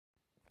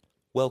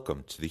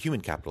Welcome to the Human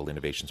Capital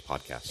Innovations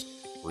Podcast.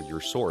 We're your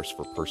source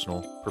for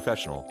personal,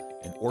 professional,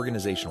 and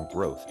organizational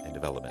growth and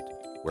development,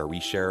 where we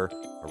share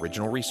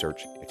original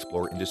research,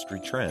 explore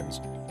industry trends,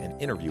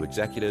 and interview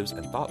executives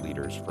and thought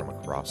leaders from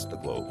across the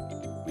globe.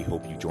 We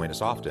hope you join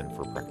us often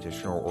for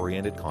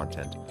practitioner-oriented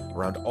content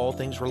around all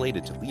things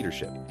related to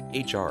leadership,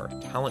 HR,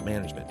 talent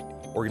management,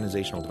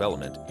 organizational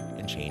development,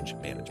 and change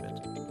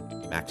management.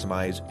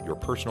 Maximize your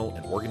personal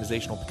and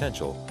organizational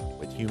potential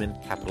with Human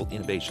Capital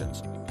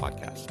Innovations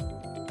Podcast.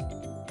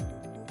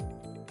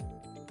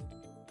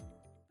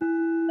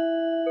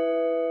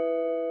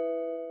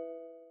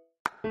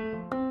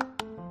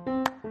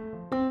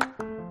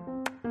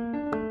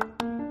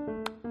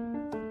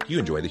 Do you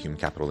enjoy the Human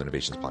Capital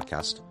Innovations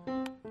Podcast?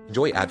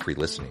 Enjoy ad-free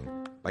listening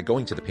by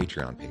going to the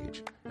Patreon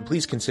page, and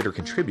please consider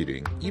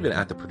contributing even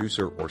at the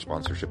producer or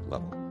sponsorship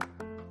level.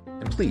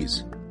 And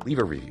please leave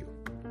a review.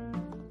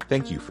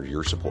 Thank you for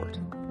your support.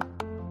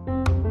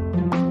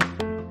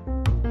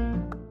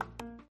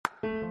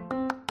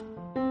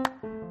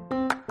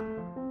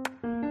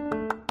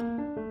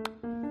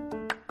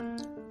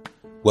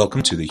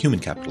 Welcome to the Human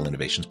Capital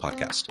Innovations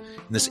Podcast. In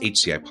this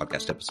HCI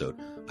podcast episode,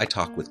 I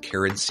talk with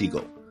Karen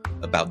Siegel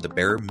about the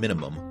bare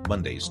minimum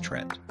Mondays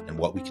trend and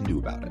what we can do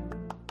about it.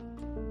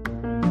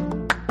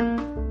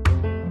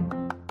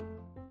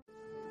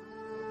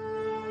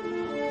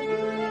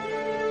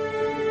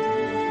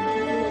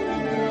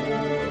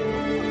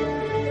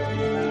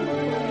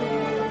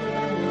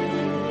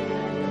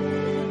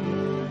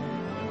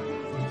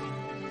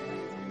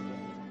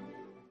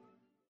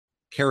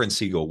 Karen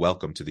Siegel,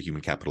 welcome to the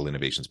Human Capital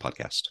Innovations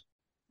Podcast.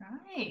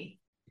 Hi.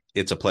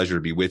 It's a pleasure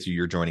to be with you.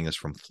 You're joining us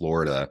from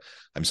Florida.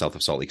 I'm south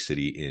of Salt Lake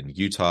City in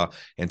Utah.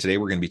 And today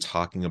we're going to be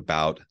talking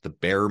about the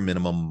bare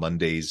minimum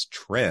Mondays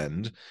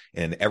trend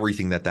and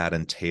everything that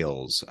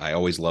entails. I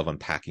always love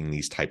unpacking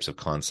these types of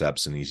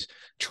concepts and these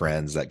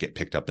trends that get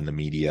picked up in the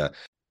media.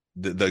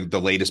 The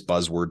latest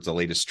buzzwords, the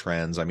latest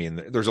trends. I mean,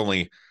 there's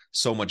only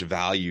so much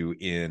value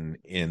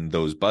in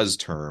those buzz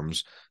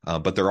terms,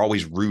 but they're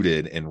always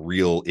rooted in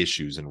real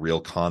issues and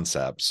real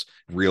concepts,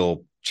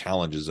 real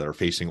challenges that are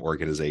facing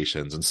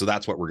organizations. And so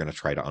that's what we're going to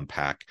try to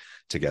unpack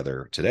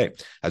together today.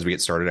 As we get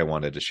started, I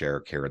wanted to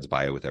share Karen's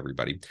bio with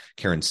everybody.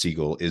 Karen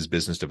Siegel is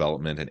business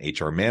development and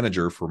HR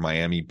manager for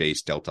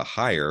Miami-based Delta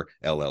Hire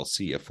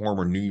LLC, a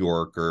former New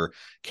Yorker.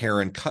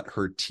 Karen cut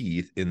her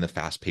teeth in the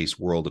fast-paced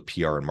world of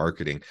PR and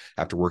marketing.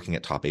 After working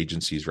at top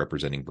agencies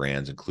representing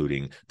brands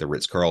including the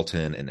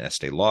Ritz-Carlton and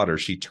Estee Lauder,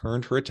 she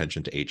turned her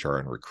attention to HR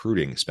and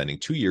recruiting, spending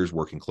 2 years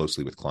working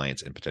closely with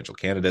clients and potential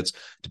candidates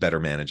to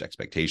better manage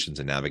expectations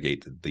and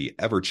navigate the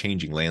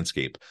ever-changing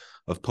landscape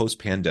of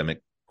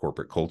post-pandemic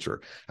corporate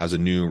culture. As a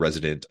new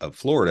resident of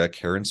Florida,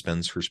 Karen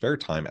spends her spare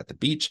time at the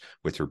beach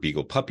with her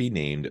beagle puppy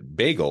named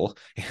Bagel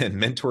and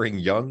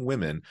mentoring young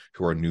women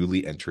who are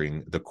newly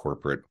entering the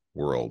corporate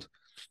world.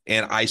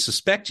 And I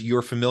suspect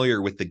you're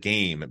familiar with the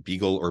game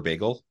Beagle or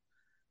Bagel.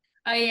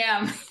 I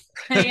am.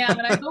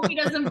 And I hope he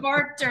doesn't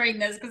bark during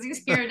this because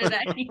he's here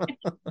today.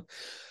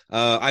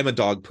 I'm a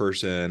dog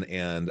person,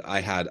 and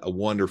I had a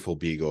wonderful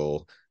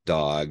beagle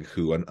dog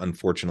who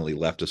unfortunately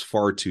left us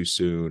far too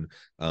soon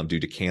due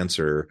to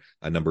cancer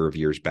a number of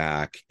years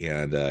back,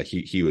 and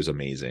he was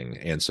amazing.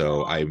 And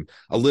so I'm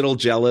a little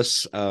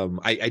jealous.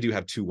 I do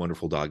have two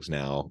wonderful dogs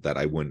now that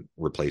I wouldn't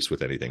replace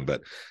with anything,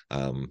 but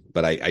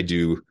I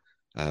do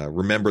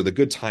remember the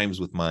good times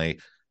with my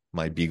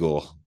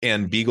beagle.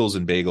 And Beagles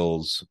and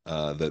Bagels,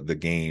 the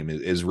game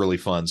is really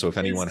fun. So if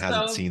anyone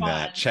hasn't seen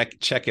that,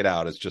 check it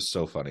out. It's just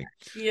so funny.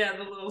 Yeah,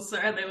 the little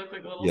circle. They look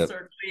like a little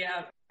circle.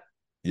 Yeah.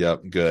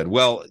 Yep. Good.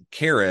 Well,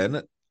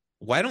 Karen,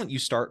 why don't you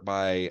start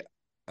by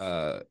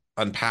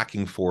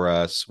unpacking for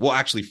us? Well,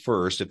 actually,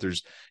 first, if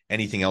there's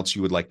anything else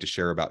you would like to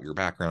share about your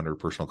background or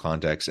personal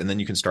context, and then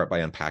you can start by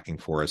unpacking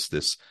for us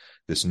this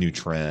new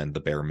trend, the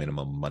bare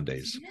minimum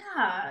Mondays.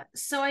 Yeah.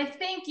 So I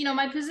think,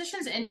 my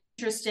position's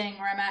interesting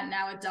where I'm at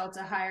now at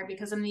Delta Hire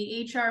because I'm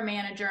the HR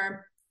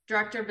manager,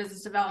 director of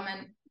business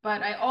development,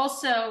 but I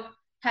also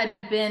had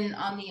been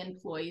on the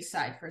employee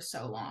side for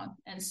so long.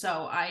 And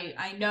so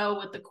I know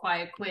what the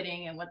quiet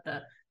quitting and what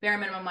the bare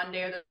minimum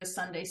Monday or the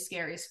Sunday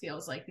scaries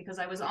feels like, because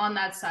I was on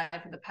that side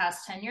for the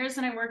past 10 years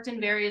and I worked in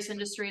various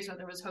industries,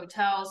 whether it was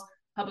hotels,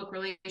 public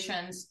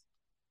relations,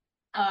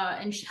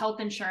 and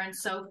health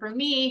insurance. So for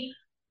me,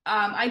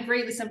 I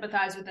greatly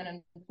sympathize with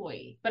an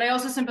employee, but I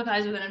also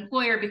sympathize with an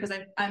employer because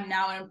I'm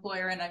now an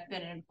employer and I've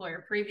been an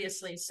employer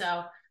previously.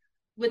 So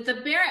with the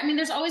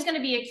there's always going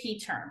to be a key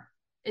term.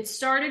 It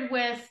started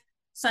with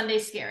Sunday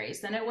scaries,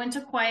 then it went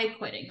to quiet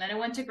quitting, then it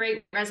went to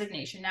great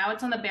resignation. Now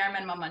it's on the bare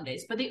minimum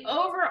Mondays. But the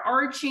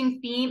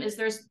overarching theme is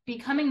there's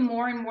becoming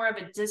more and more of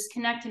a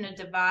disconnect and a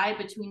divide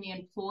between the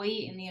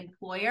employee and the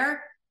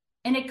employer.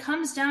 And it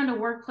comes down to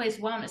workplace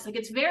wellness. Like,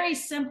 it's very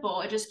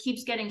simple. It just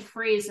keeps getting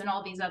phrased in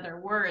all these other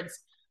words.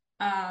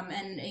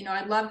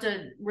 I'd love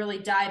to really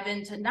dive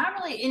into not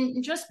really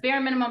in just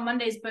bare minimum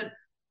Mondays, but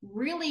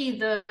really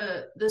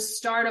the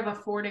start of a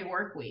 4-day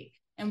work week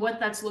and what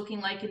that's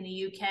looking like in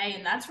the UK.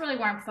 And that's really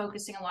where I'm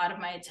focusing a lot of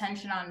my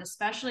attention on,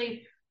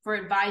 especially for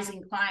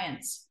advising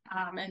clients,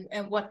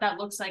 and what that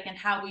looks like and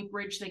how we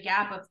bridge the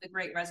gap of the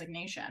Great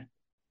Resignation.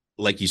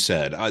 Like you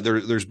said,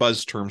 there's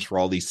buzz terms for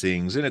all these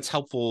things, and it's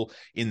helpful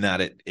in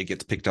that it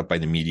gets picked up by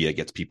the media, it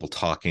gets people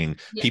talking.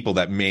 Yeah. People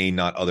that may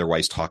not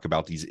otherwise talk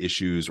about these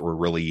issues or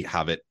really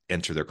have it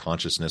enter their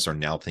consciousness are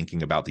now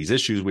thinking about these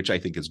issues, which I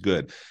think is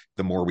good.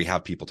 The more we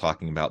have people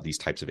talking about these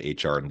types of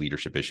HR and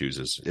leadership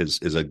issues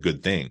is a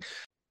good thing.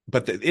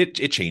 But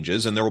it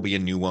changes, and there will be a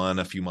new one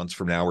a few months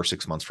from now or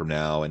 6 months from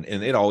now, and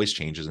it always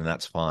changes, and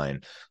that's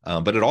fine.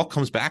 But it all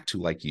comes back to,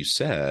 like you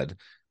said,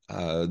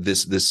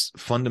 this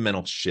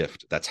fundamental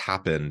shift that's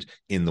happened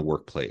in the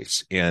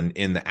workplace. And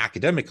in the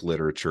academic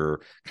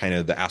literature, kind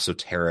of the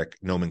esoteric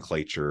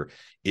nomenclature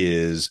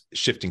is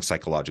shifting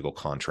psychological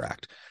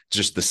contract.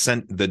 Just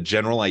the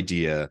general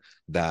idea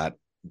that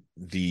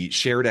the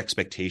shared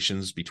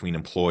expectations between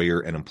employer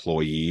and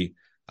employee,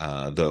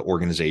 the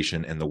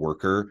organization and the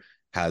worker,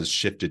 has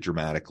shifted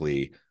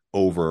dramatically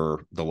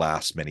over the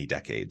last many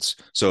decades.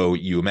 So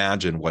you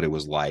imagine what it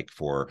was like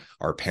for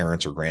our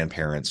parents or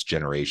grandparents'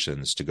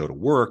 generations to go to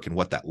work, and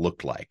what that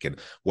looked like, and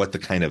what the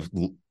kind of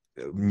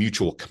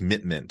mutual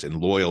commitment and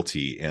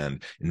loyalty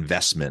and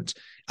investment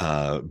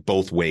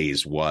both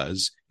ways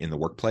was in the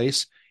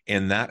workplace.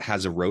 And that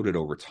has eroded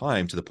over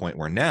time to the point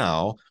where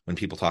now, when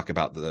people talk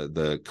about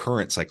the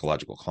current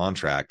psychological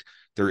contract,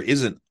 there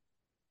isn't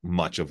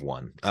much of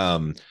one.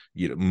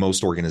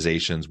 Most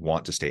organizations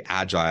want to stay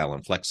agile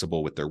and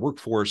flexible with their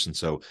workforce, and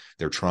so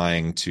they're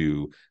trying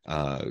to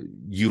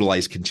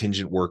utilize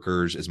contingent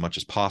workers as much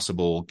as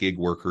possible, gig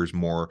workers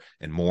more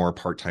and more,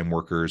 part-time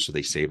workers, so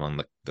they save on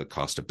the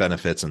cost of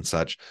benefits and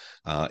such.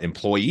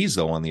 Employees,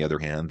 though, on the other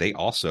hand, they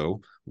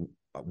also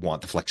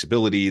want the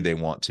flexibility. They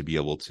want to be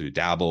able to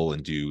dabble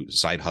and do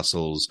side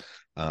hustles,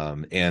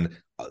 and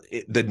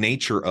the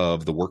nature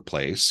of the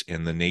workplace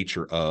and the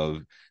nature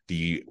of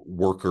the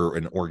worker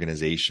and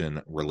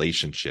organization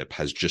relationship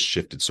has just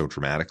shifted so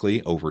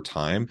dramatically over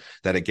time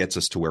that it gets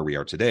us to where we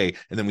are today.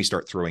 And then we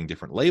start throwing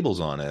different labels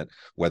on it,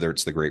 whether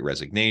it's the Great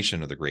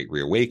Resignation or the Great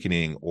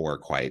Reawakening or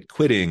quiet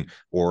quitting,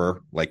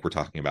 or, like we're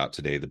talking about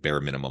today, the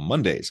bare minimum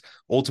Mondays.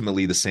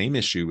 Ultimately, the same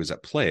issue is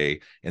at play,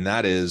 and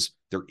that is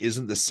there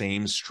isn't the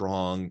same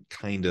strong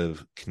kind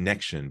of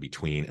connection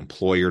between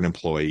employer and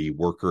employee,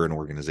 worker and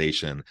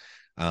organization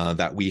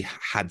that we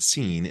had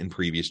seen in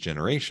previous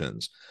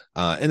generations.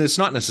 And it's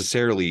not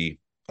necessarily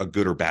a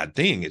good or bad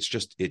thing. It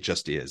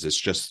just is. It's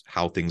just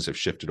how things have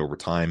shifted over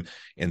time.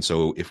 And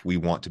so if we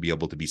want to be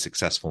able to be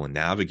successful in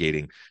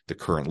navigating the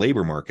current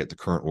labor market, the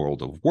current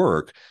world of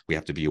work, we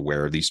have to be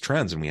aware of these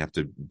trends, and we have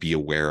to be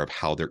aware of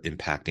how they're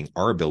impacting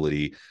our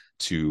ability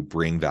to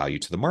bring value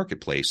to the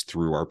marketplace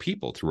through our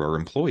people, through our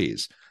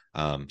employees.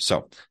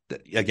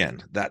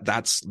 Again,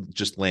 that's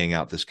just laying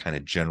out this kind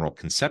of general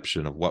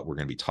conception of what we're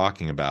going to be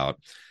talking about.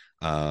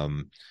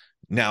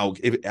 Now,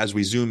 as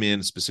we zoom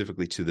in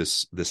specifically to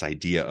this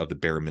idea of the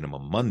bare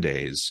minimum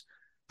Mondays,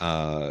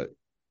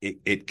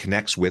 it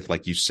connects with,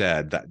 like you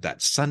said,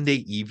 that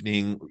Sunday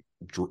evening,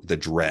 the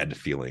dread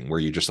feeling where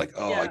you're just like,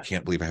 oh, yeah, I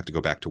can't believe I have to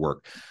go back to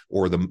work,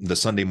 or the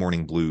Sunday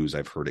morning blues,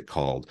 I've heard it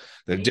called.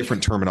 The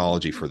different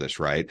terminology for this,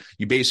 right?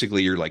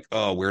 You're like,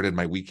 oh, where did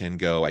my weekend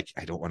go? I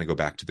don't want to go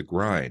back to the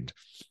grind.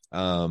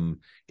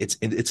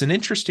 It's an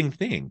interesting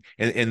thing,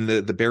 and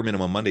the bare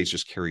minimum Mondays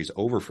just carries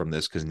over from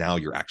this, because now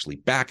you're actually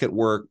back at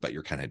work, but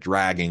you're kind of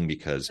dragging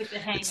because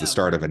it's the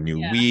start of a new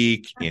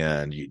week,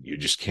 and you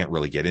just can't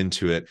really get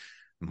into it.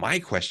 My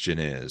question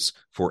is,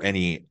 for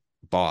any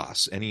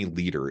boss, any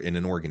leader in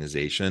an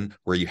organization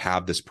where you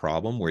have this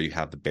problem, where you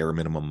have the bare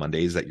minimum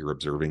Mondays that you're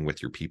observing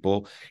with your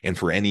people, and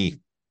for any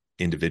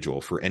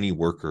individual, for any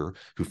worker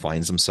who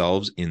finds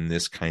themselves in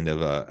this kind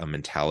of a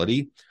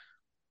mentality,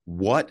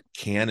 what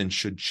can and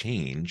should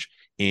change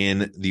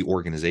in the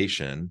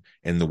organization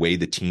and the way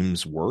the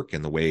teams work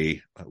and the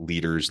way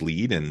leaders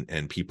lead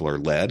and people are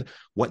led?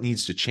 What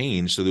needs to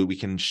change so that we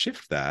can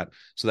shift that,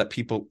 so that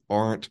people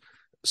aren't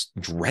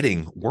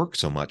dreading work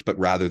so much, but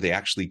rather they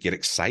actually get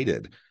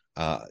excited?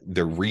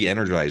 They're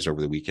re-energized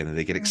over the weekend, and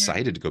they get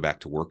excited to go back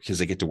to work because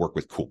they get to work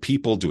with cool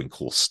people doing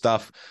cool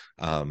stuff.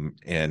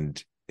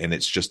 And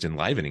it's just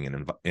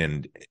enlivening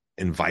and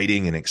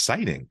inviting and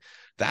exciting.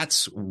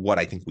 That's what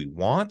I think we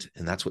want,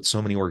 and that's what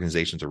so many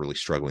organizations are really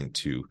struggling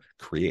to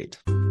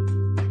create.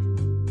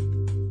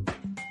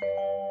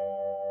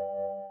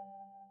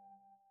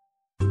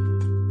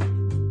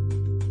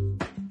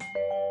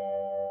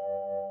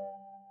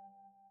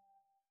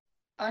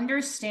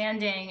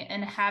 Understanding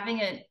and having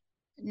it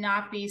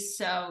not be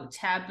so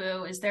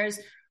taboo is there's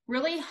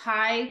really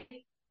high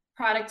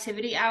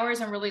productivity hours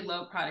and really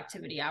low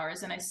productivity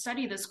hours. And I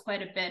study this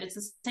quite a bit. It's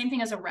the same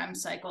thing as a REM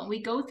cycle. And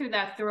we go through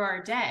that through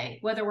our day,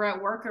 whether we're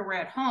at work or we're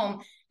at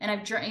home. And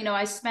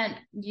I spent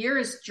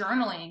years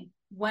journaling,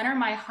 when are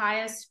my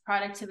highest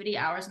productivity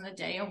hours in the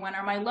day and when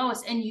are my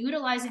lowest, and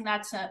utilizing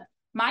that to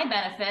my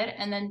benefit,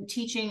 and then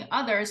teaching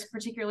others,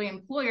 particularly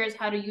employers,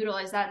 how to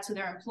utilize that to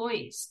their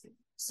employees.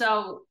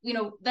 So,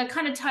 that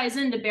kind of ties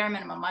into bare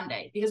minimum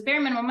Monday, because bare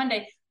minimum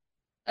Monday,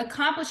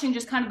 accomplishing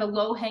just kind of the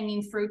low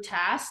hanging fruit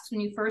tasks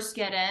when you first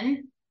get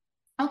in,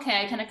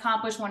 okay, I can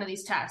accomplish one of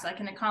these tasks. I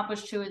can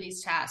accomplish two of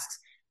these tasks.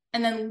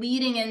 And then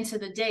leading into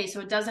the day, so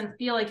it doesn't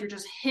feel like you're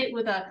just hit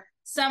with a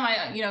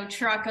semi,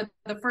 truck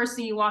the first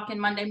thing you walk in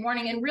Monday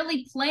morning, and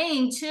really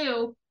playing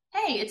to,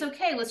 hey, it's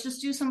okay. Let's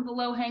just do some of the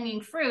low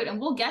hanging fruit and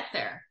we'll get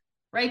there.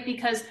 Right.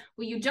 Because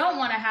what you don't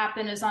want to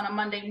happen is on a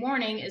Monday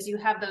morning is you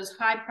have those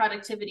high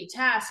productivity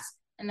tasks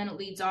and then it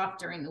leads off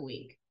during the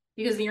week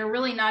because you're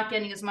really not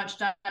getting as much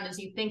done as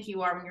you think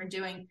you are when you're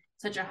doing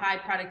such a high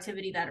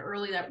productivity that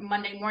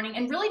Monday morning,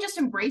 and really just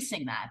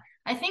embracing that.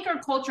 I think our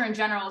culture in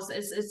general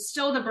is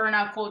still the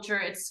burnout culture.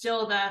 It's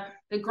still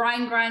the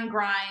grind,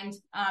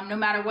 no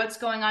matter what's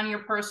going on in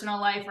your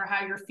personal life or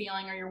how you're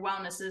feeling or your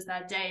wellness is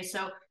that day.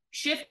 So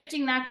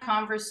shifting that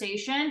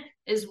conversation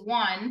is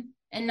one.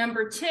 And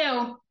number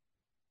two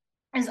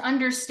is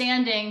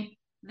understanding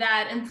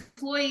that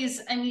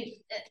employees, I mean,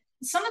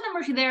 some of them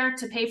are there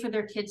to pay for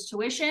their kids'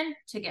 tuition,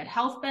 to get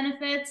health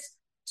benefits,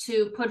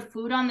 to put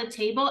food on the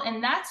table,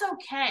 and that's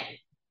okay.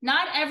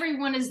 Not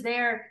everyone is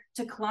there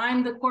to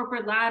climb the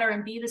corporate ladder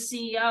and be the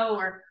CEO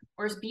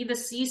or be the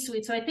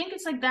C-suite. So I think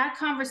it's like that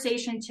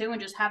conversation too,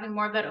 and just having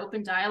more of that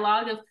open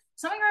dialogue of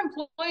some of your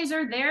employees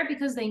are there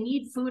because they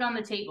need food on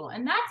the table,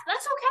 and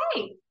that's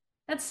okay.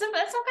 That's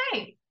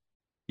okay.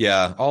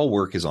 Yeah, all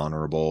work is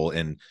honorable,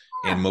 and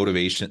Yeah.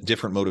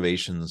 different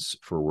motivations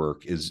for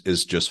work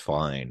is just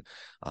fine.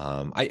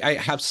 I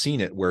have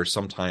seen it where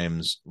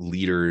sometimes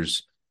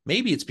leaders,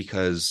 maybe it's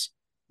because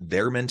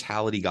their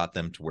mentality got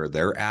them to where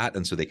they're at,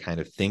 and so they kind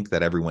of think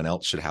that everyone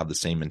else should have the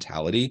same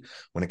mentality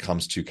when it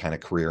comes to kind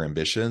of career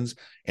ambitions,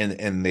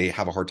 and they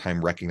have a hard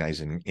time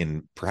recognizing,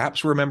 in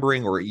perhaps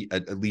remembering or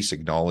at least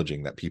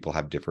acknowledging, that people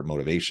have different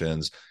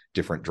motivations,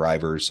 different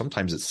drivers.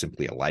 Sometimes it's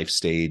simply a life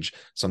stage.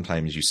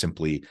 Sometimes you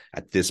simply,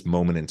 at this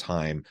moment in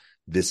time,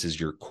 this is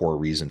your core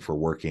reason for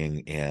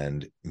working,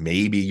 and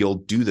maybe you'll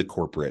do the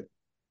corporate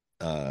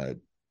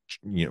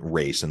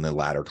race and the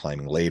ladder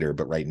climbing later,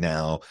 but right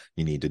now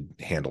you need to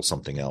handle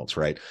something else,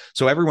 right?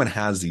 So everyone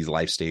has these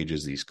life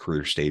stages, these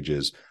career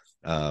stages,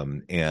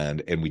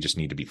 and we just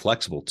need to be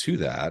flexible to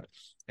that,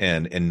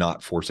 and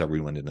not force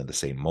everyone into the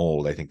same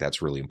mold. I think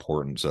that's really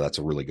important. So that's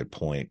a really good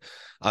point.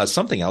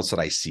 Something else that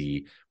I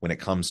see when it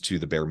comes to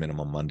the bare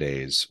minimum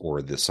Mondays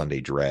or the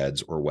Sunday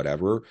dreads or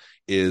whatever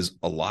is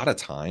a lot of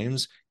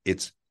times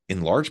it's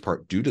in large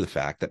part due to the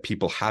fact that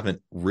people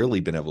haven't really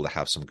been able to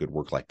have some good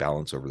work-life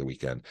balance over the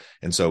weekend.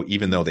 And so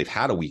even though they've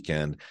had a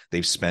weekend,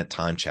 they've spent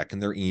time checking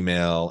their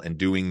email and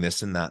doing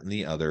this and that and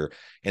the other,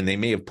 and they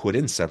may have put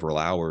in several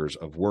hours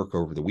of work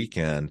over the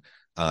weekend,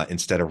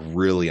 instead of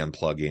really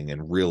unplugging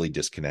and really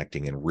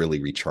disconnecting and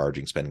really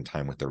recharging, spending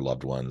time with their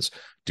loved ones,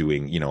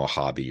 doing, a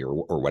hobby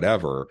or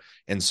whatever.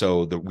 And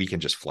so the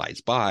weekend just flies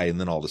by, and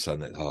then all of a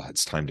sudden,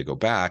 it's time to go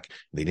back.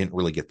 They didn't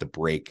really get the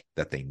break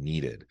that they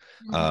needed.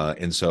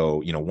 And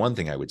so, one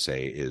thing I would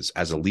say is,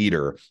 as a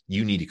leader,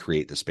 you need to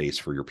create the space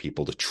for your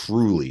people to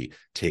truly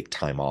take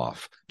time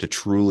off, to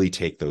truly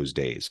take those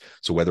days.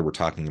 So whether we're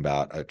talking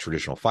about a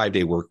traditional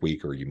 5-day work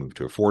week, or you move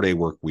to a 4-day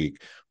work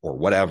week, or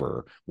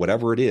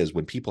whatever it is,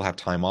 when people have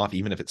time off,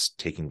 even if it's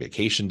taking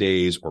vacation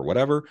days or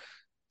whatever,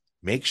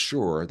 make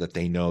sure that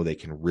they know they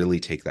can really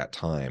take that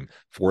time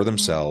for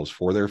themselves,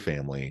 for their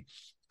family,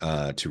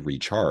 to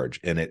recharge,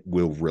 and it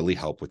will really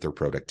help with their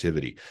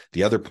productivity.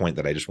 The other point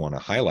that I just want to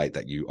highlight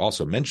that you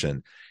also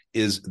mentioned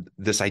is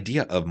this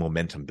idea of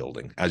momentum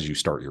building as you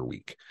start your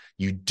week.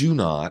 You do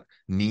not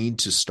need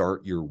to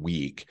start your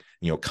week,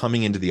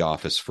 coming into the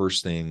office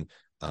first thing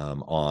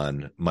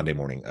on Monday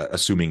morning,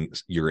 assuming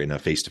you're in a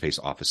face-to-face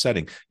office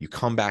setting. You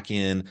come back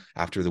in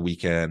after the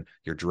weekend,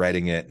 you're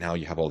dreading it. Now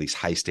you have all these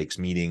high stakes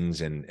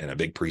meetings and a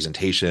big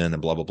presentation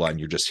and blah, blah, blah. And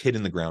you're just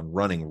hitting the ground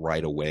running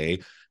right away,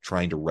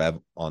 trying to rev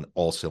on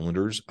all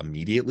cylinders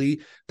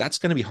immediately. That's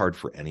going to be hard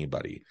for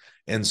anybody.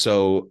 And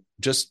so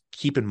just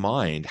keep in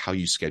mind how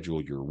you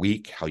schedule your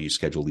week, how you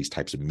schedule these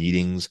types of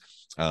meetings.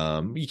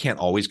 You can't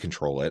always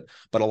control it,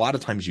 but a lot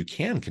of times you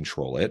can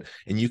control it,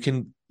 and you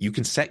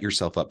can set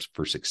yourself up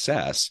for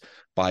success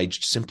by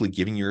simply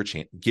giving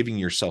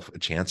yourself a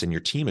chance and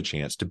your team a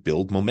chance to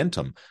build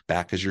momentum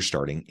back as you're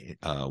starting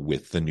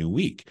with the new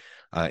week.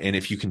 And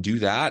if you can do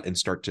that and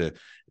start to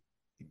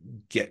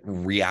get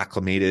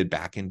reacclimated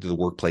back into the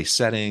workplace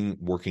setting,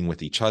 working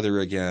with each other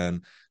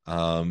again,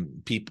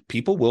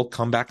 people will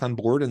come back on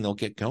board and they'll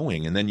get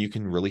going. And then you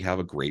can really have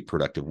a great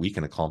productive week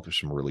and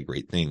accomplish some really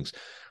great things.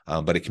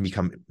 But it can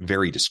become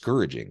very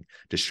discouraging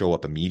to show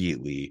up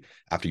immediately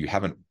after you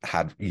haven't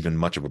had even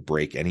much of a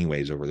break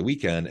anyways over the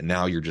weekend. And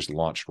now you're just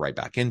launched right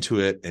back into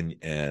it.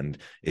 And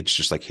it's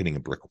just like hitting a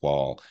brick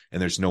wall.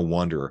 And there's no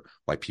wonder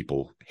why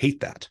people hate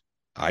that.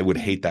 I would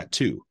hate that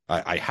too.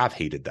 I have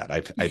hated that.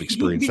 I've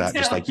experienced that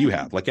just like you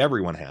have, like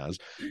everyone has.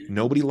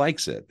 Nobody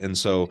likes it. And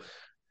so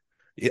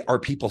are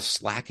people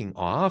slacking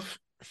off?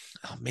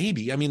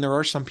 Maybe. I mean, there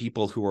are some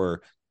people who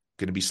are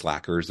going to be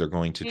slackers. They're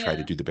going to try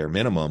to do the bare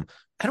minimum.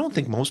 I don't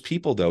think most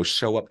people, though,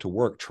 show up to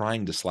work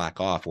trying to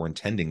slack off or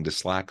intending to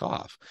slack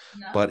off.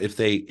 No. But if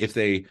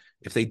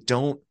they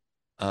don't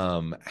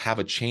have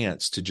a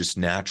chance to just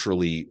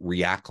naturally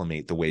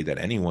reacclimate the way that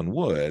anyone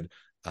would,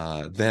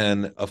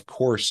 then of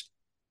course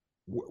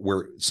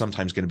we're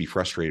sometimes going to be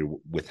frustrated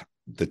with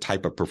the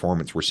type of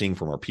performance we're seeing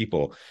from our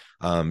people.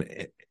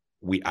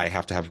 I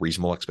have to have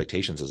reasonable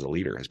expectations as a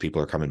leader as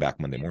people are coming back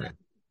Monday morning.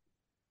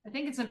 I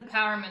think it's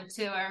empowerment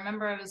too. I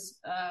remember I was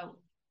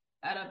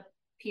at a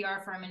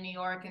PR firm in New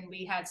York, and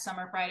we had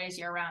summer Fridays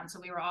year round. So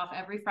we were off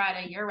every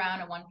Friday year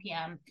round at 1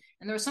 p.m.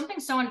 And there was something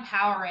so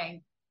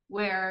empowering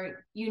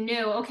where you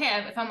knew,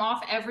 okay, if I'm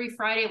off every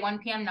Friday at 1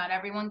 p.m., not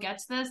everyone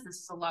gets this. This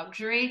is a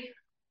luxury.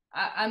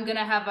 I'm going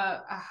to have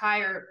a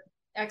higher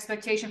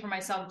expectation for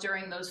myself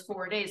during those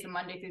 4 days, the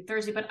Monday through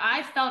Thursday. But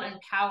I felt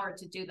empowered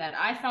to do that.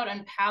 I felt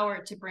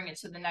empowered to bring it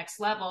to the next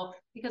level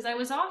because I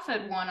was off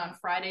at 1 on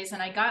Fridays,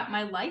 and I got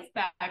my life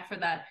back for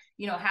that,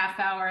 half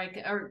hour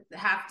or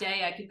half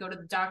day. I could go to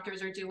the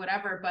doctors or do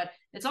whatever. But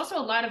it's also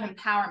a lot of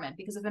empowerment,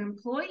 because if an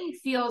employee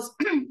feels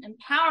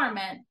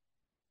empowerment,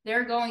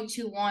 they're going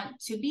to want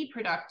to be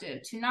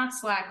productive, to not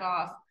slack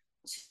off,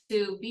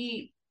 to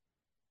be,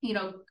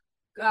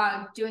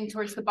 doing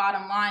towards the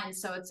bottom line.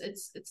 So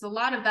it's a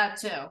lot of that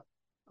too. A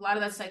lot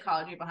of that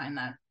psychology behind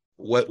that.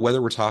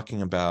 Whether we're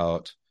talking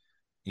about,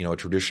 a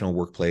traditional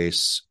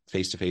workplace,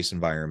 face-to-face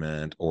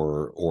environment,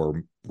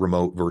 or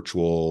remote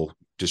virtual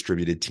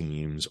distributed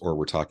teams, or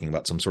we're talking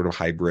about some sort of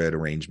hybrid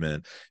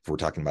arrangement, if we're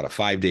talking about a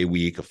 5-day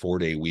week, a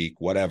 4-day week,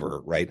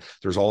 whatever, right?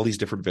 There's all these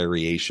different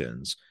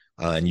variations.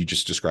 And you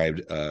just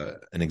described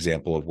an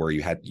example of where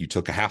you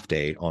took a half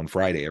day on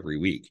Friday every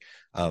week.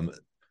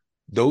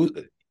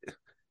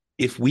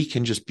 If we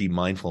can just be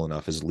mindful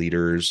enough as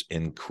leaders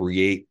and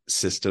create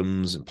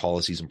systems and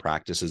policies and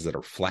practices that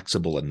are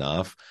flexible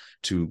enough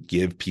to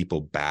give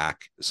people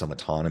back some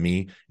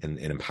autonomy and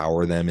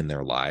empower them in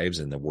their lives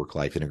and the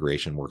work-life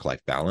integration,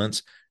 work-life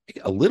balance,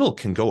 a little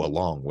can go a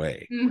long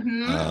way.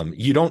 Mm-hmm.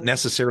 You don't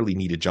necessarily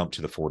need to jump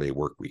to the 4-day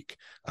work week.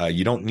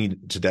 You don't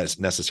need to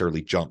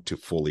necessarily jump to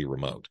fully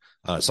remote.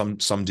 Some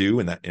do,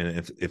 and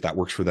if that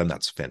works for them,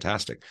 that's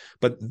fantastic.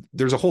 But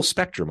there's a whole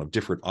spectrum of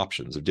different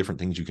options, of different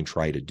things you can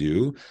try to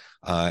do,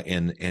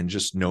 and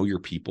just know your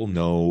people,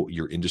 know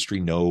your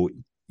industry, know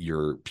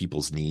your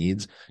people's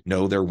needs,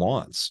 know their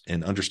wants,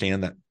 and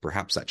understand that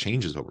perhaps that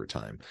changes over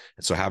time.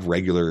 And so have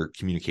regular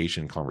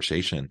communication,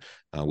 conversation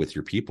with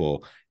your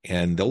people,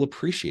 and they'll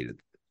appreciate it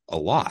a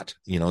lot,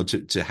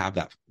 to have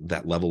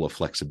that level of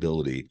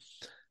flexibility.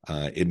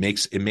 It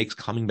makes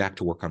coming back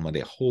to work on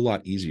Monday a whole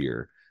lot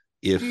easier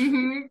if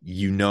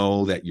you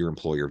know that your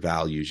employer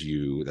values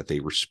you, that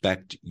they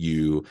respect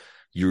you,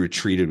 you're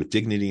treated with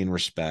dignity and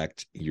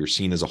respect, you're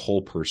seen as a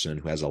whole person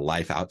who has a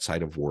life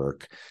outside of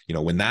work.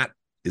 When that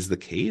is the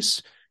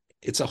case,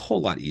 it's a whole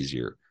lot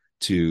easier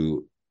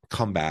to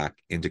come back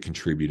and to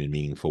contribute in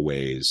meaningful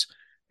ways,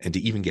 and to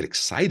even get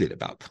excited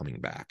about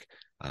coming back.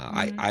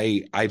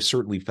 I've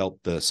certainly felt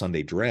the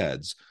Sunday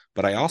dreads,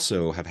 but I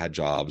also have had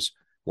jobs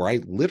where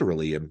I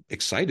literally am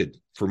excited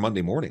for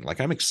Monday morning.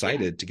 Like, I'm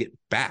excited to get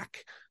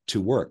back to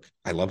work.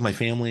 I love my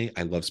family.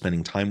 I love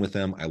spending time with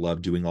them. I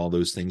love doing all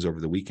those things over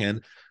the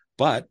weekend.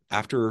 But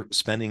after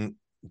spending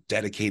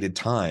dedicated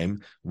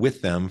time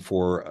with them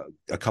for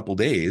a couple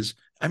days,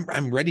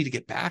 I'm ready to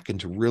get back and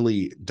to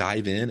really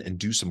dive in and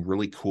do some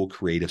really cool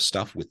creative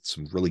stuff with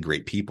some really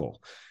great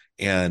people.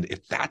 And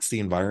if that's the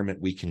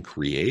environment we can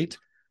create,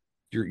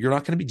 you're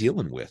not going to be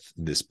dealing with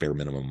this bare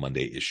minimum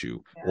Monday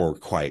issue or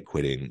quiet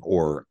quitting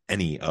or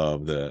any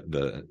of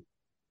the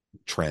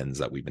trends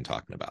that we've been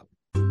talking about.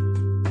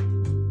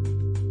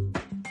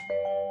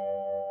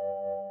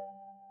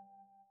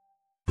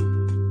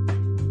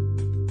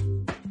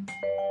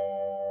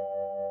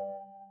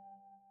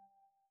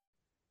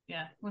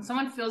 Yeah. When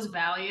someone feels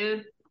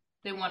valued,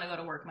 they want to go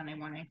to work Monday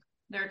morning.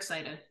 They're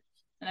excited.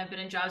 And I've been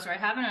in jobs where I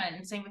haven't,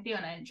 and same with you.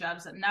 And in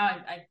jobs that now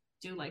I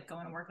do like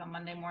going to work on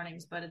Monday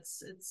mornings, but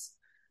it's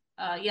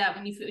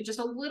when you feel just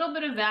a little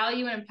bit of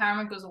value and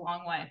empowerment goes a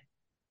long way.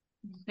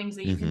 Things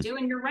that you can do.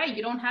 And you're right.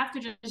 You don't have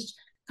to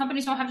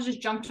companies don't have to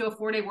just jump to a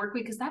 4-day work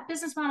week, because that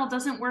business model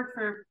doesn't work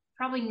for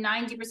probably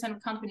 90%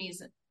 of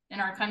companies in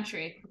our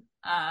country.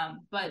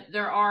 But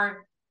there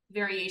are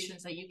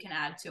variations that you can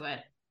add to it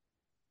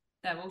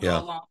that will go a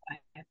long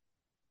way.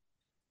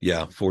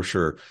 Yeah, for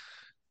sure.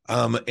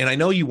 And I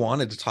know you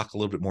wanted to talk a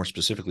little bit more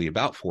specifically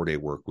about 4-day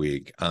work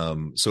week.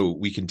 So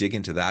we can dig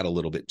into that a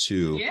little bit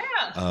too.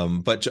 Yeah.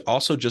 But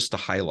also just to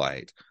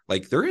highlight,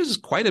 like, there is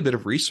quite a bit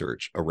of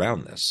research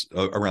around this,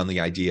 around the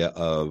idea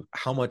of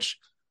how much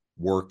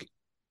work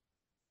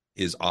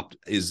is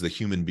a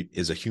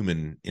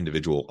human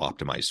individual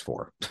optimized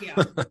for.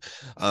 Yeah.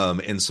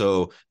 And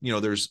so,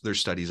 there's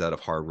studies out of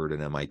Harvard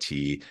and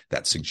MIT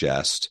that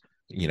suggest,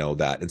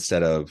 that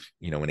instead of,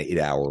 an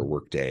 8-hour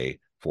workday,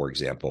 for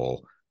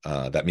example,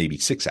 that maybe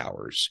 6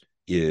 hours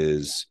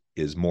is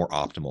more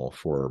optimal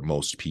for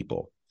most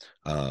people.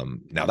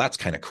 Now that's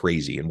kind of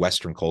crazy in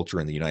Western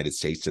culture in the United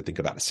States to think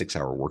about a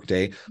 6-hour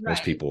workday.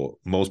 Right.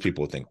 Most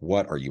people would think,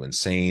 what, are you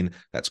insane?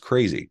 That's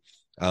crazy.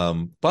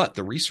 But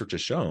the research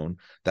has shown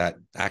that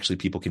actually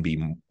people can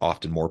be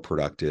often more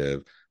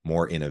productive,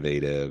 more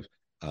innovative,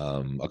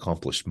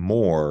 accomplish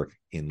more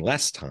in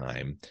less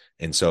time.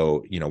 And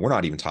so, we're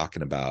not even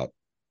talking about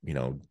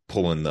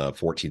pulling the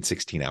 14,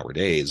 16-hour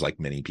days like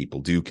many people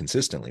do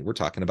consistently. We're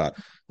talking about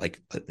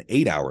like an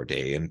 8-hour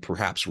day and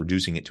perhaps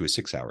reducing it to a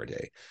 6-hour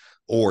day,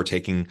 or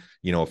taking,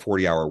 a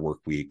 40-hour work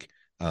week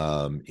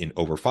in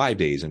over 5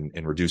 days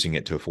and reducing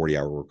it to a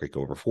 40-hour work week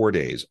over 4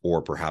 days,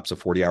 or perhaps a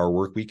 40-hour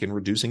work week and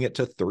reducing it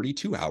to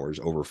 32 hours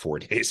over 4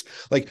 days.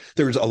 Like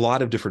there's a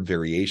lot of different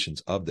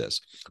variations of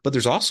this, but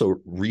there's also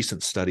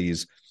recent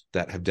studies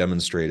that have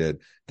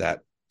demonstrated that,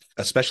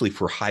 especially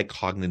for high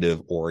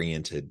cognitive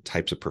oriented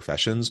types of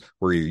professions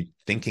where you're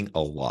thinking a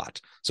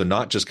lot. So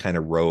not just kind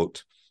of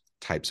rote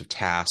types of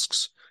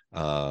tasks,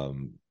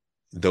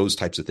 those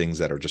types of things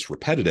that are just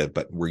repetitive,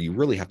 but where you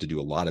really have to do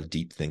a lot of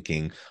deep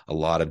thinking, a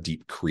lot of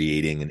deep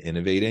creating and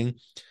innovating,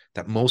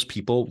 that most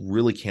people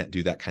really can't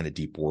do that kind of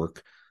deep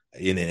work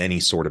in any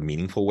sort of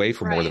meaningful way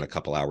for more than a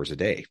couple hours a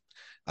day.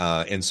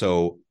 And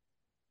so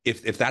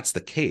if that's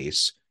the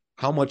case,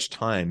 how much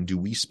time do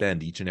we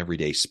spend each and every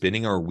day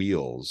spinning our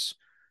wheels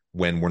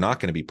when we're not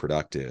going to be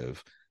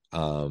productive,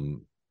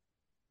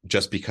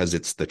 just because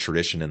it's the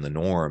tradition and the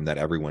norm that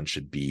everyone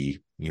should be,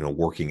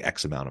 working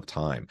X amount of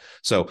time.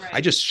 So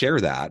I just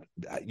share that,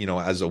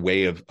 as a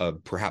way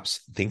of perhaps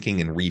thinking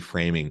and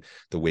reframing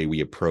the way we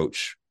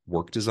approach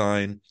work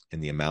design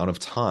and the amount of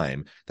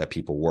time that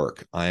people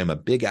work. I am a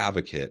big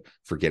advocate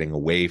for getting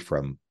away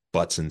from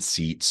butts and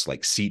seats,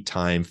 like seat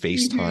time,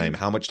 face time.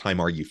 How much time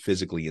are you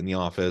physically in the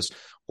office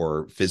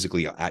or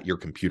physically at your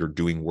computer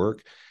doing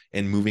work,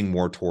 and moving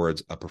more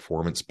towards a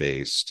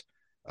performance-based,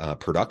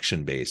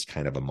 production-based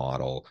kind of a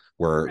model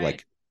where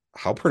like,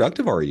 how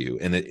productive are you?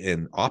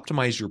 And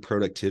optimize your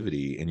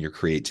productivity and your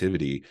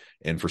creativity.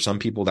 And for some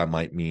people that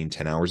might mean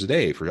 10 hours a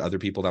day. For other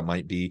people that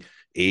might be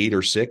 8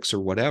 or 6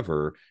 or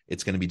whatever.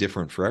 It's going to be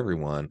different for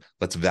everyone.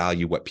 Let's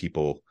value what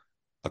people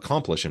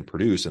accomplish and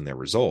produce in their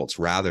results,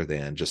 rather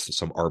than just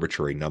some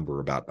arbitrary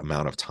number about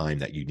amount of time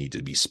that you need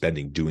to be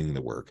spending doing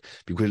the work,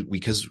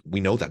 because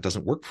we know that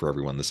doesn't work for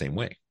everyone the same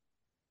way.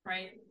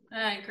 Right.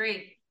 I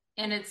agree.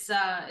 And it's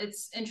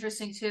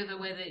interesting too, the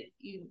way that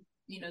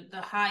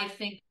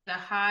the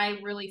high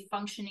really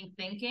functioning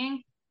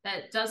thinking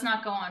that does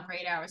not go on for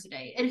 8 hours a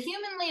day. It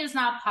humanly is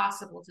not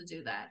possible to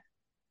do that.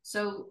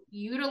 So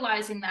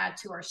utilizing that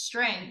to our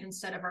strength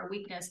instead of our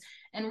weakness.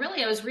 And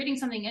really, I was reading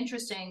something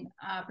interesting,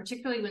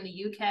 particularly when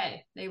the UK,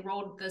 they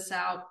rolled this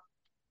out.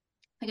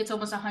 I think it's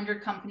almost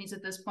 100 companies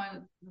at this point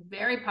with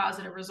very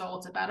positive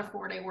results about a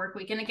 4-day work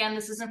week. And again,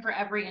 this isn't for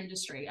every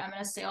industry. I'm in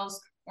a sales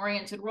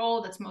oriented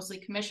role that's mostly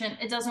commission.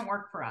 It doesn't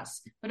work for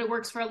us, but it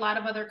works for a lot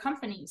of other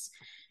companies.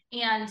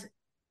 And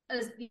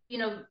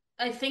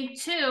I think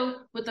too,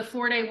 with the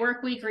 4-day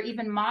work week, or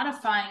even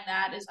modifying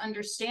that, is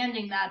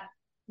understanding that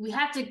we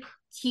have to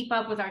keep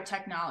up with our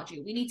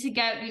technology. We need to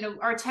get,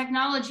 our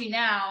technology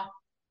now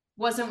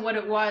wasn't what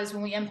it was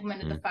when we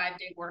implemented the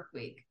 5-day work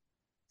week.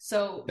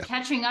 So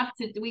catching up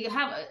to, we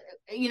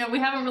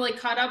haven't really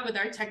caught up with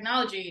our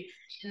technology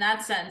in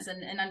that sense,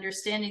 and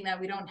understanding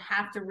that we don't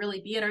have to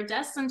really be at our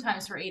desk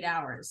sometimes for 8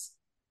 hours.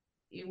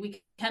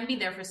 We can be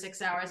there for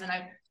 6 hours. And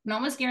I can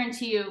almost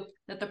guarantee you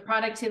that the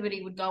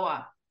productivity would go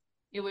up.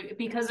 It would,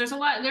 because there's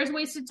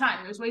wasted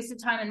time. There's wasted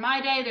time in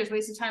my day. There's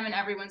wasted time in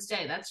everyone's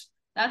day.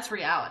 That's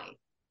reality.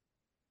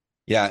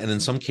 Yeah. And in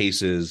some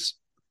cases,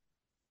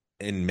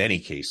 in many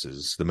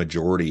cases, the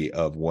majority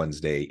of one's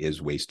day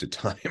is wasted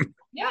time.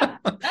 Yeah,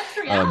 that's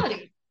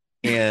reality.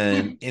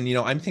 And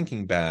I'm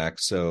thinking back.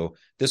 So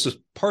this was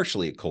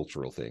partially a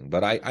cultural thing,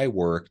 but I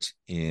worked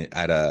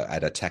at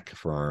a tech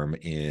firm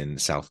in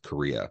South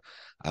Korea,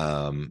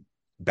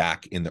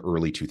 back in the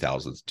early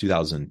 2000s,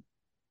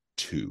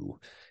 2002,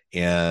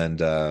 and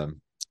the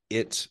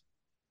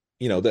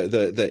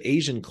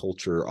Asian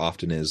culture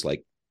often is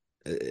like,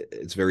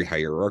 it's very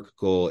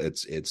hierarchical.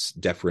 It's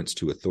deference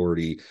to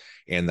authority.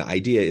 And the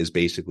idea is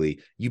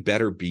basically, you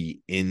better be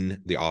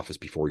in the office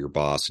before your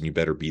boss, and you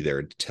better be there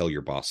until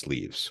your boss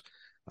leaves.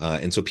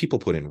 And so people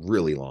put in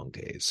really long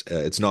days.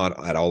 It's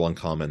not at all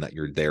uncommon that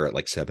you're there at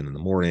like 7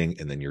 a.m.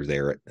 and then you're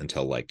there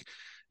until like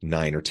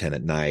 9 or 10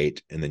 at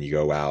night. And then you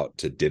go out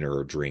to dinner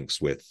or drinks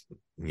with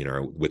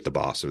the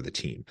boss or the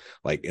team,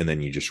 and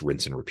then you just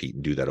rinse and repeat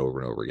and do that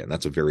over and over again.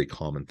 That's a very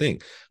common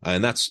thing.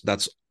 And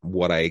that's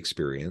what I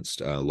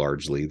experienced,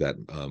 largely, that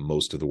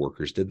most of the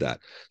workers did that.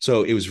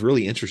 So it was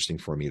really interesting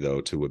for me,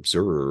 though, to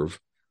observe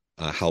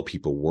how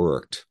people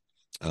worked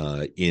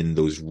in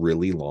those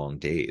really long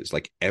days,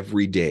 like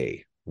every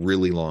day,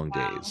 really long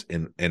days,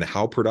 and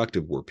how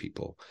productive were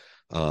people.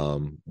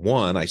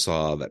 One, I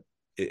saw that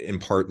in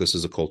part, this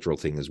is a cultural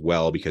thing as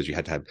well, because you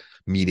had to have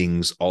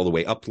meetings all the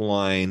way up the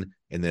line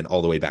and then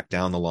all the way back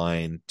down the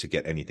line to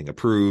get anything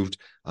approved,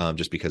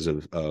 just because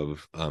of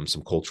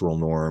some cultural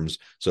norms.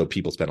 So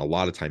people spend a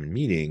lot of time in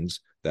meetings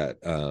that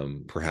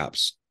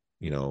perhaps,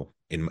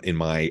 in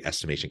my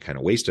estimation, kind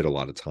of wasted a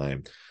lot of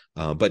time.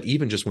 But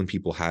even just when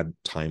people had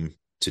time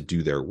to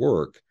do their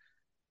work,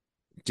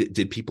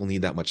 did people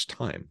need that much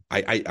time?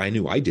 I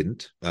knew I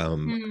didn't.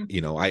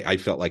 I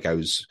felt like I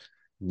was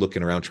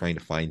looking around trying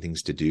to find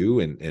things to do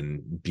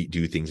and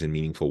do things in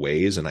meaningful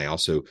ways. And I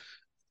also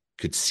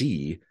could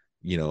see,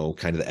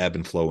 kind of the ebb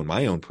and flow in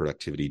my own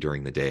productivity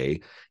during the day.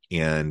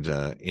 and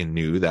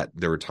knew that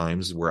there were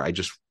times where I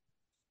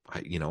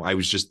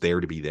was just there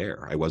to be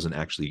there. I wasn't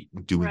actually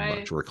doing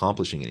much or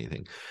accomplishing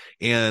anything.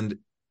 And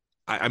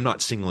I'm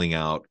not singling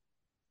out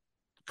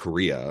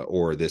Korea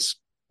or this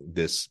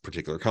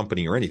particular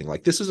company or anything.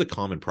 Like, this is a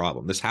common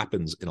problem. This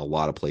happens in a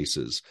lot of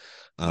places.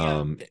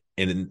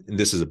 And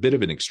this is a bit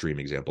of an extreme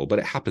example, but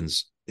it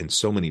happens in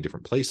so many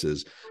different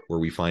places where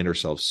we find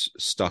ourselves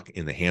stuck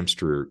in the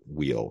hamster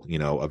wheel,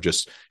 of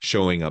just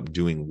showing up,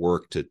 doing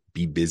work to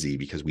be busy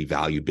because we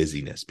value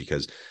busyness,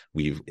 because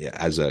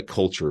as a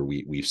culture,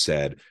 we've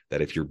said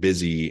that if you're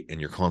busy and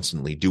you're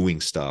constantly doing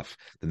stuff,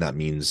 then that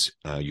means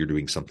you're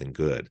doing something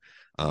good.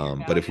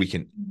 But if we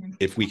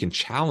can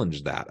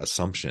challenge that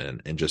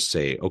assumption and just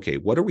say, okay,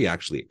 what are we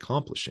actually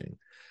accomplishing?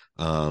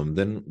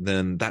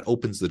 Then that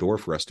opens the door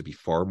for us to be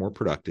far more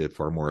productive,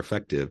 far more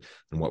effective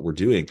in what we're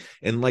doing.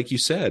 And like you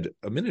said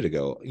a minute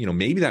ago,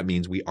 maybe that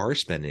means we are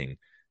spending,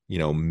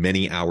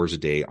 many hours a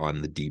day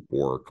on the deep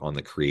work, on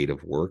the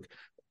creative work.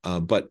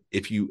 But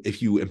if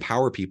you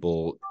empower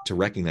people to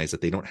recognize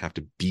that they don't have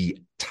to be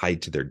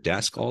tied to their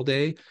desk all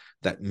day,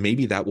 that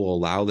maybe that will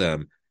allow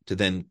them to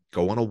then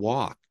go on a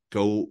walk,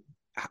 go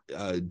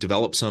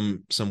develop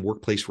some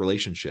workplace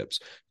relationships,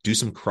 do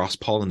some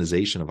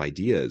cross-pollination of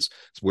ideas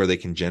where they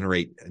can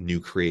generate new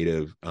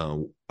creative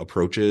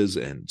approaches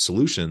and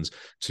solutions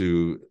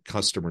to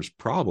customers'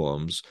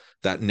 problems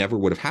that never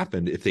would have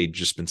happened if they'd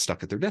just been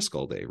stuck at their desk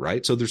all day,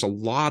 right? So there's a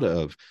lot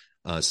of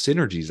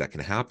synergies that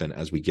can happen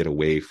as we get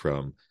away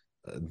from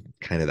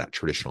kind of that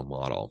traditional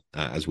model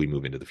as we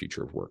move into the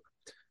future of work.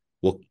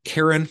 Well,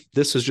 Karen,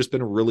 this has just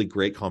been a really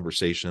great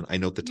conversation. I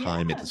note the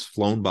time, It has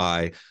flown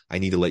by. I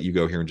need to let you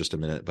go here in just a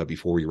minute. But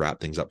before we wrap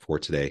things up for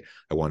today,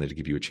 I wanted to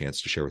give you a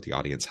chance to share with the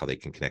audience how they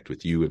can connect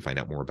with you and find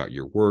out more about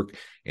your work,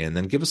 and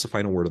then give us a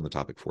final word on the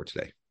topic for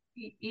today.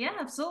 Yeah,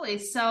 absolutely.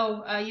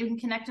 So you can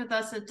connect with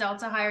us at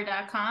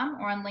deltahire.com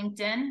or on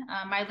LinkedIn.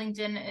 My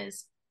LinkedIn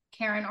is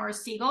Karen or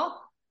Siegel.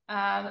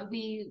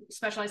 We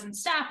specialize in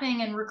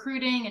staffing and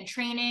recruiting and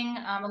training.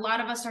 A lot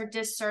of us are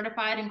DISC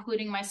certified,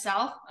 including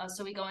myself.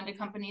 So we go into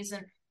companies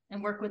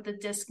and work with the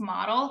DISC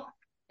model.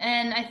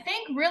 And I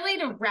think really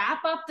to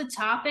wrap up the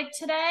topic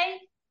today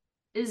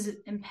is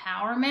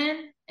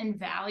empowerment and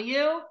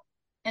value,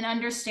 and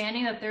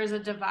understanding that there's a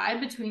divide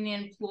between the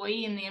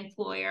employee and the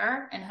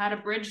employer, and how to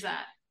bridge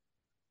that.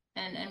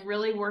 And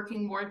really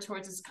working more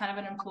towards this kind of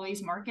an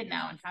employee's market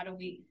now. And how do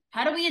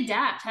we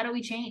adapt? How do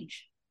we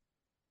change?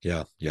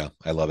 Yeah.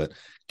 I love it.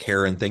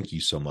 Karen, thank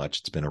you so much.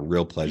 It's been a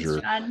real pleasure.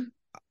 Thanks,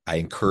 I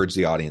encourage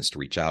the audience to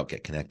reach out,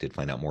 get connected,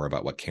 find out more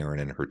about what Karen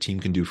and her team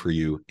can do for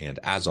you. And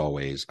as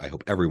always, I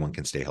hope everyone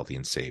can stay healthy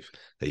and safe,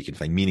 that you can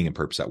find meaning and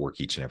purpose at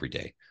work each and every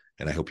day.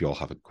 And I hope you all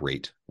have a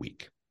great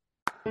week.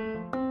 Do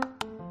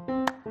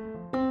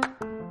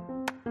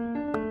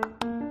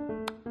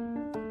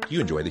you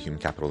enjoy the Human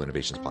Capital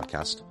Innovations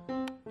podcast?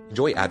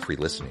 Enjoy ad-free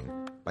listening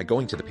by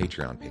going to the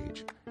Patreon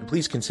page, and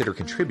please consider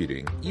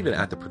contributing even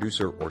at the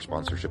producer or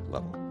sponsorship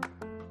level.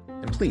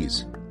 And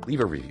please leave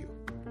a review.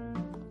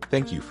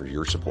 Thank you for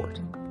your support.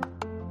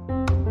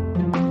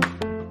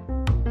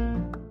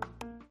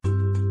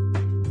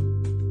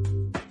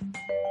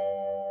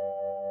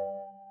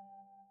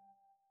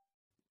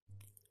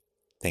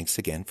 Thanks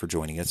again for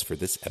joining us for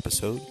this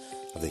episode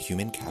of the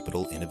Human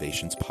Capital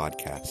Innovations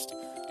podcast.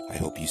 I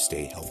hope you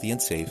stay healthy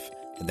and safe,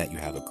 and that you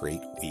have a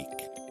great week.